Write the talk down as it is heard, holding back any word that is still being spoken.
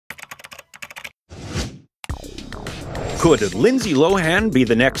Could Lindsay Lohan be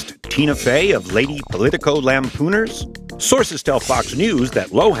the next Tina Fey of lady Politico lampooners? Sources tell Fox News that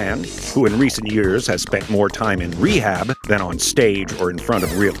Lohan, who in recent years has spent more time in rehab than on stage or in front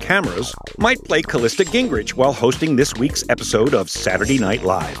of real cameras, might play Callista Gingrich while hosting this week's episode of Saturday Night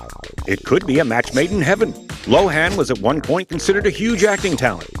Live. It could be a match made in heaven. Lohan was at one point considered a huge acting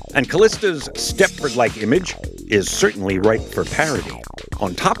talent, and Callista's Stepford-like image is certainly ripe for parody.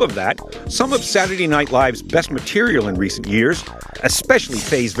 On top of that, some of Saturday Night Live's best material in recent years, especially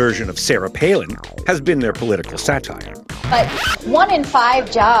Fey's version of Sarah Palin, has been their political satire. But 1 in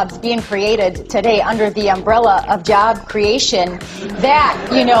 5 jobs being created today under the umbrella of job creation, that,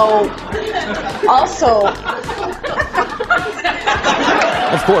 also...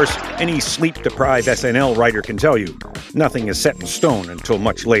 Of course, any sleep-deprived SNL writer can tell you, nothing is set in stone until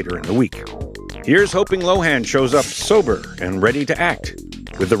much later in the week. Here's hoping Lohan shows up sober and ready to act.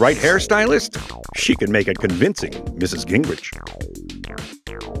 With the right hairstylist, she can make a convincing Mrs. Gingrich.